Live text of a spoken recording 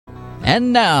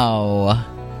And now,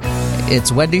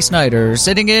 it's Wendy Snyder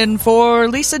sitting in for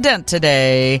Lisa Dent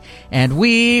today, and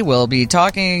we will be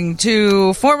talking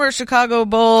to former Chicago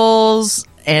Bulls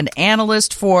and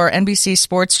analyst for NBC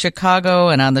Sports Chicago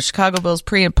and on the Chicago Bulls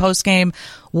pre- and post-game,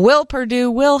 Will Perdue.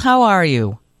 Will, how are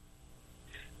you?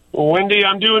 Well, Wendy,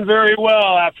 I'm doing very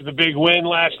well after the big win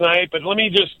last night, but let me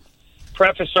just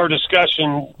preface our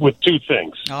discussion with two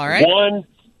things. All right. One,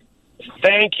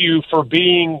 thank you for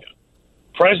being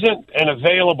present and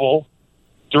available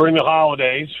during the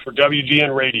holidays for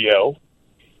WGN Radio.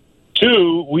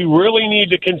 Two, we really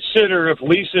need to consider if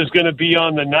Lisa is going to be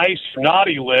on the nice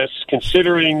naughty list,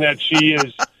 considering that she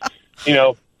is,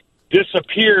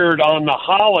 disappeared on the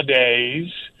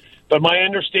holidays. But my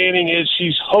understanding is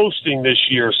she's hosting this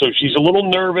year, so she's a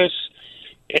little nervous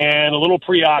and a little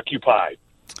preoccupied.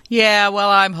 Yeah, well,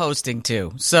 I'm hosting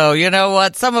too. So, you know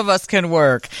what? Some of us can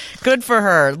work. Good for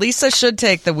her. Lisa should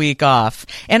take the week off.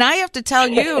 And I have to tell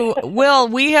you, Will,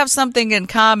 we have something in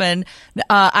common.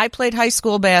 I played high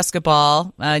school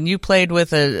basketball, and you played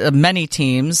with many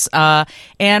teams,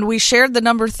 and we shared the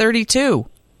number 32.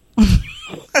 One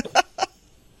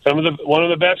of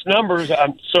the best numbers.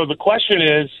 So the question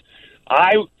is,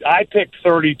 I picked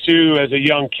 32 as a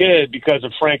young kid because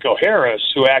of Franco Harris,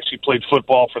 who actually played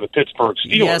football for the Pittsburgh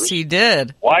Steelers. Yes, he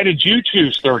did. Why did you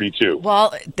choose 32?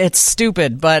 Well, it's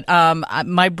stupid, but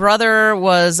my brother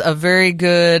was a very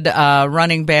good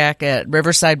running back at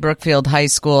Riverside Brookfield High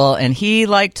School, and he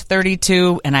liked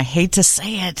 32, and I hate to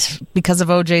say it because of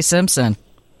O.J. Simpson.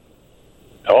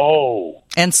 Oh.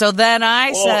 And so then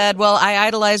I said, well, I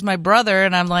idolized my brother,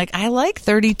 and I'm like, I like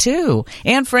 32.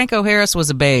 And Franco Harris was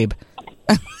a babe.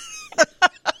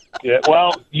 Yeah,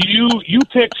 well, you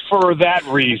picked for that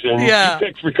reason. Yeah. You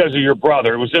picked because of your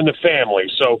brother. It was in the family.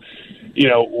 So,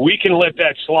 we can let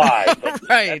that slide. But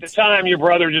right. At the time, your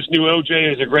brother just knew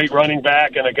O.J. as a great running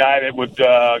back and a guy that would,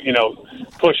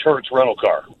 push Hertz rental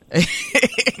car.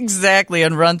 Exactly,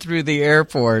 and run through the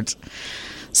airport.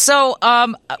 So,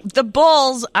 the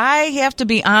Bulls, I have to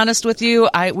be honest with you.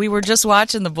 We were just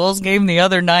watching the Bulls game the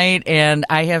other night, and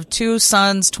I have two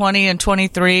sons, 20 and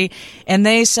 23, and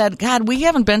they said, God, we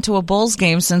haven't been to a Bulls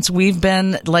game since we've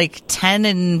been like 10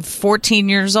 and 14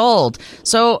 years old.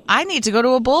 So I need to go to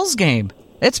a Bulls game.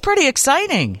 It's pretty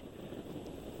exciting.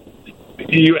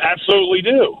 You absolutely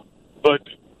do. But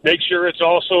make sure it's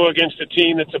also against a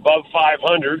team that's above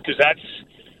 500, because that's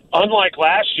unlike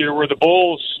last year where the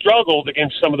Bulls struggled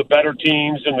against some of the better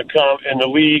teams in the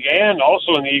league and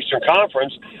also in the Eastern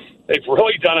Conference. They've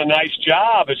really done a nice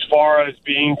job as far as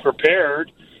being prepared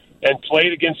and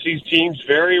played against these teams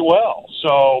very well.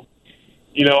 So,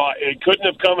 it couldn't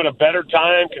have come at a better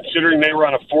time considering they were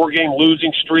on a 4-game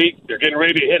losing streak. They're getting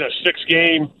ready to hit a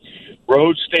 6-game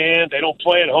road stand. They don't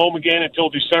play at home again until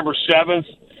December 7th.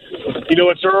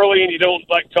 It's early and you don't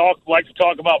like to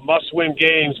talk about must-win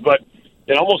games, but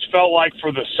it almost felt like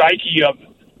for the psyche of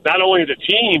not only the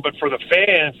team, but for the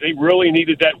fans, they really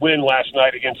needed that win last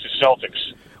night against the Celtics.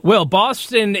 Will,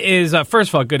 Boston is, first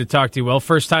of all, good to talk to you, Will.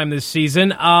 First time this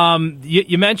season.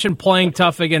 You mentioned playing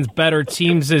tough against better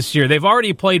teams this year. They've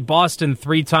already played Boston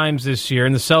 3 times this year,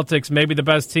 and the Celtics may be the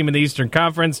best team in the Eastern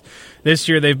Conference. This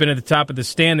year they've been at the top of the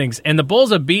standings, and the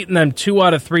Bulls have beaten them 2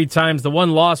 out of 3 times. The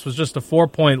one loss was just a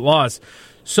 4-point loss.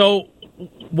 So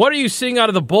what are you seeing out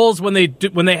of the Bulls when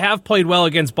they have played well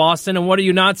against Boston, and what are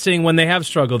you not seeing when they have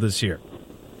struggled this year?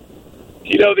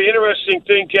 The interesting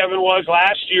thing, Kevin, was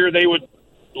last year they would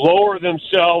lower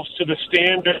themselves to the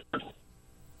standard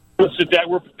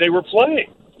that they were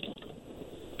playing.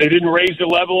 They didn't raise the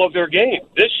level of their game.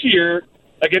 This year,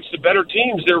 against the better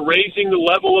teams, they're raising the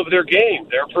level of their game.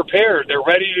 They're prepared. They're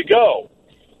ready to go.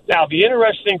 Now, the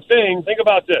interesting thing, think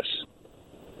about this.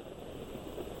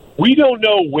 We don't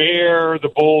know where the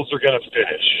Bulls are going to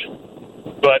finish.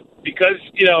 But because,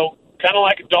 kind of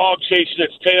like a dog chasing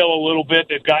its tail a little bit,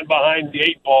 they've gotten behind the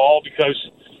 8 ball because,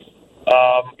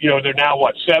 they're now,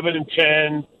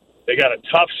 7-10. They got a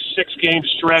tough 6-game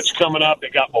stretch coming up. They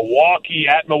got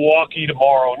Milwaukee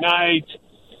tomorrow night.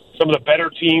 Some of the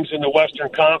better teams in the Western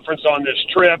Conference on this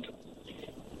trip.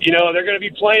 They're going to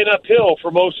be playing uphill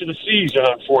for most of the season,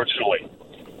 unfortunately.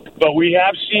 But we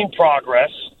have seen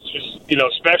progress,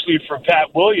 especially from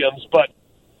Pat Williams. But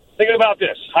thinking about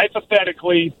this,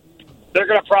 hypothetically, they're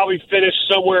going to probably finish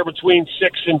somewhere between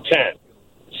 6 and 10.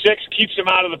 6 keeps them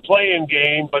out of the play-in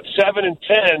game, but 7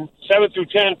 through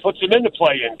 10 puts them in the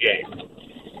play-in game.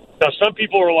 Now, some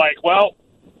people are like, well,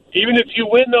 even if you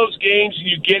win those games and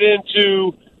you get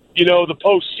into, the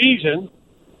postseason,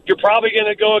 you're probably going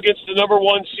to go against the number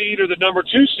 1 seed or the number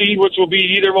 2 seed, which will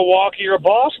be either Milwaukee or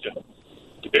Boston.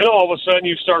 Then all of a sudden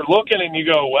you start looking and you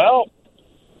go, well,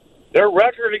 their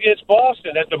record against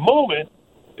Boston at the moment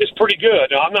is pretty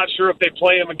good. Now, I'm not sure if they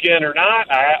play them again or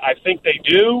not. I think they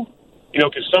do,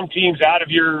 because some teams out of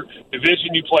your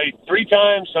division you play 3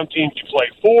 times, some teams you play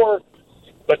 4.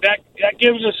 But that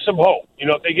gives us some hope.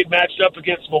 If they get matched up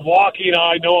against Milwaukee,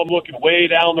 I know I'm looking way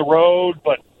down the road,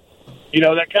 but,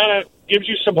 that kind of gives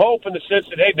you some hope in the sense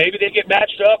that, hey, maybe they get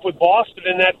matched up with Boston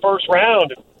in that first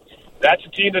round. And that's a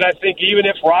team that I think even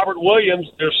if Robert Williams,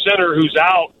 their center who's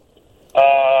out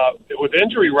with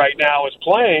injury right now, is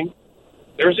playing,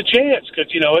 there's a chance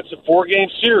because, it's a 4-game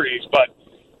series. But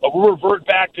we'll revert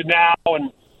back to now,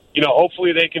 and,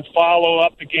 hopefully they can follow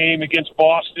up the game against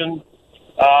Boston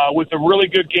with a really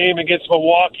good game against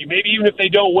Milwaukee. Maybe even if they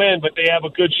don't win, but they have a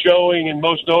good showing and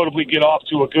most notably get off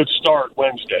to a good start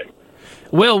Wednesday.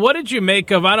 Will, what did you make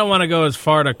of, I don't want to go as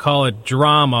far to call it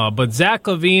drama, but Zach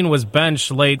LaVine was benched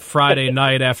late Friday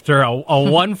night after a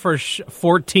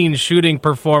 1-for-14 shooting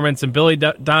performance, and Billy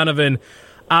Donovan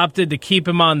opted to keep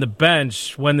him on the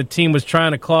bench when the team was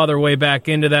trying to claw their way back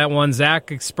into that one.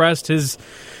 Zach expressed his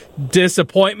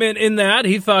disappointment in that.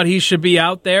 He thought he should be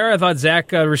out there. I thought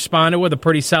Zach responded with a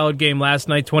pretty solid game last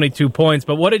night, 22 points.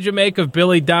 But what did you make of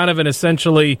Billy Donovan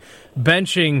essentially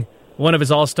benching one of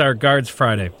his all-star guards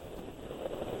Friday?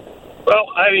 Well,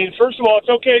 first of all, it's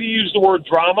okay to use the word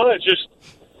drama. It's just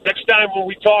next time when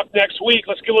we talk next week,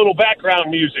 let's get a little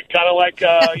background music, kind of like,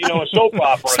 a soap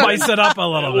opera. Spice it up a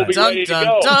little bit. We'll be ready to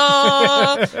go.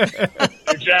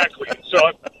 Exactly. So,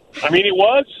 it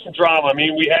was some drama.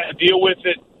 We had to deal with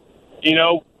it,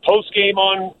 post-game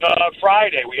on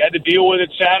Friday. We had to deal with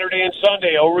it Saturday and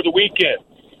Sunday over the weekend.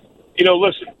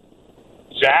 Listen,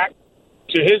 Zach,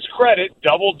 to his credit,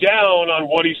 doubled down on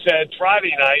what he said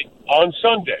Friday night on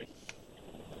Sunday.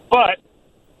 But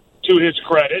to his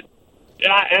credit,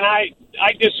 and I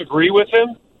disagree with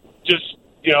him, just,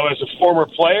 as a former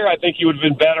player, I think he would have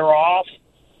been better off,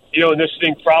 and this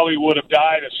thing probably would have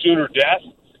died a sooner death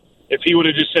if he would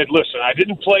have just said, listen, I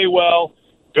didn't play well.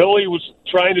 Billy was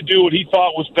trying to do what he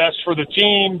thought was best for the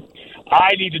team.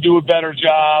 I need to do a better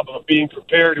job of being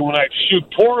prepared, and when I shoot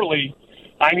poorly,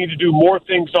 I need to do more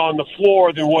things on the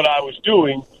floor than what I was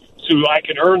doing so I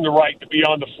can earn the right to be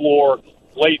on the floor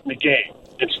late in the game.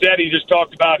 Instead, he just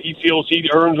talked about he feels he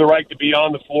earns the right to be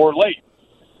on the floor late.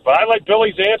 But I like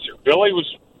Billy's answer. Billy was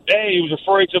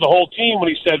referring to the whole team when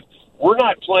he said, we're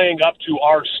not playing up to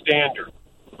our standard.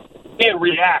 We can't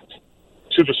react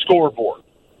to the scoreboard.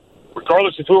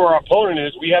 Regardless of who our opponent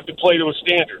is, we have to play to a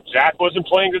standard. Zach wasn't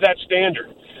playing to that standard.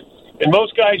 And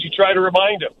most guys, you try to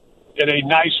remind them in a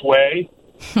nice way.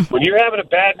 When you're having a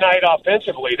bad night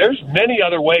offensively, there's many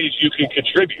other ways you can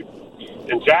contribute.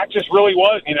 And Zach just really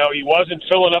was, he wasn't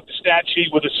filling up the stat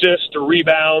sheet with assists or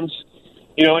rebounds.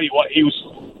 He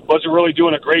wasn't really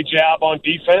doing a great job on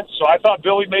defense. So I thought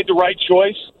Billy made the right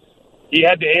choice. He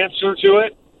had to answer to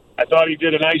it. I thought he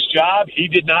did a nice job. He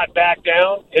did not back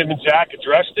down. Him and Zach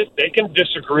addressed it. They can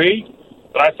disagree,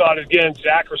 but I thought, again,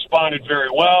 Zach responded very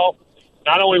well,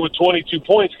 not only with 22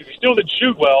 points, because he still didn't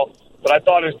shoot well, but I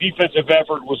thought his defensive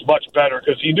effort was much better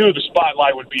because he knew the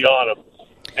spotlight would be on him.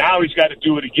 Now he's got to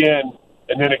do it again,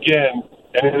 and then again,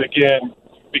 and then again,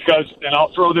 because, and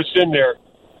I'll throw this in there,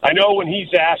 I know when he's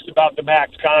asked about the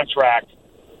max contract,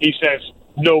 he says,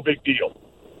 no big deal.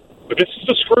 But this is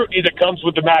the scrutiny that comes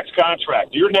with the max contract.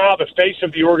 You're now the face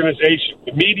of the organization.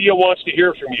 The media wants to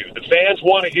hear from you. The fans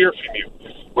want to hear from you.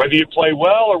 Whether you play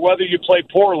well or whether you play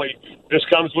poorly, this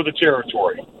comes with the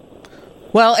territory.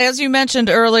 Well, as you mentioned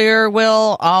earlier,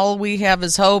 Will, all we have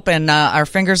is hope, and our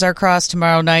fingers are crossed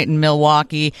tomorrow night in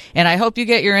Milwaukee. And I hope you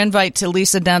get your invite to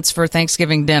Lisa Dent's for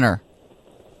Thanksgiving dinner.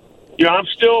 I'm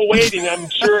still waiting. I'm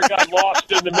sure it got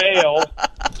lost in the mail,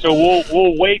 so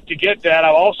we'll wait to get that. I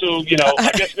also,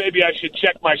 I guess maybe I should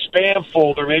check my spam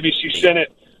folder. Maybe she sent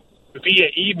it via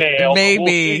email.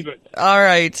 Maybe. We'll see, all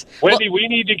right. Wendy, we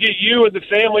need to get you and the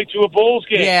family to a Bulls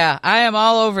game. Yeah, I am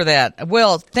all over that.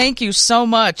 Will, thank you so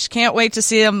much. Can't wait to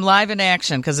see them live in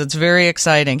action because it's very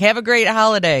exciting. Have a great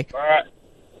holiday. All right.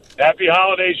 Happy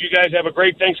holidays. You guys have a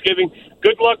great Thanksgiving.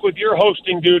 Good luck with your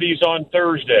hosting duties on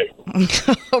Thursday.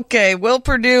 Okay. Will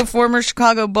Perdue, former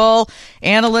Chicago Bull,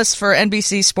 analyst for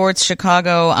NBC Sports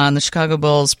Chicago on the Chicago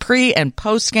Bulls pre- and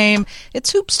post-game.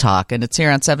 It's Hoops Talk, and it's here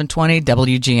on 720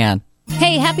 WGN.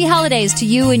 Hey, happy holidays to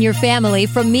you and your family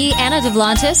from me, Anna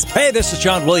DeVlantis. Hey, this is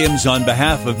John Williams on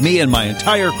behalf of me and my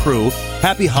entire crew.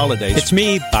 Happy holidays. It's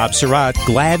me, Bob Surratt.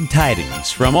 Glad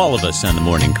tidings from all of us on the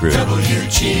morning crew.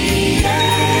 WGN.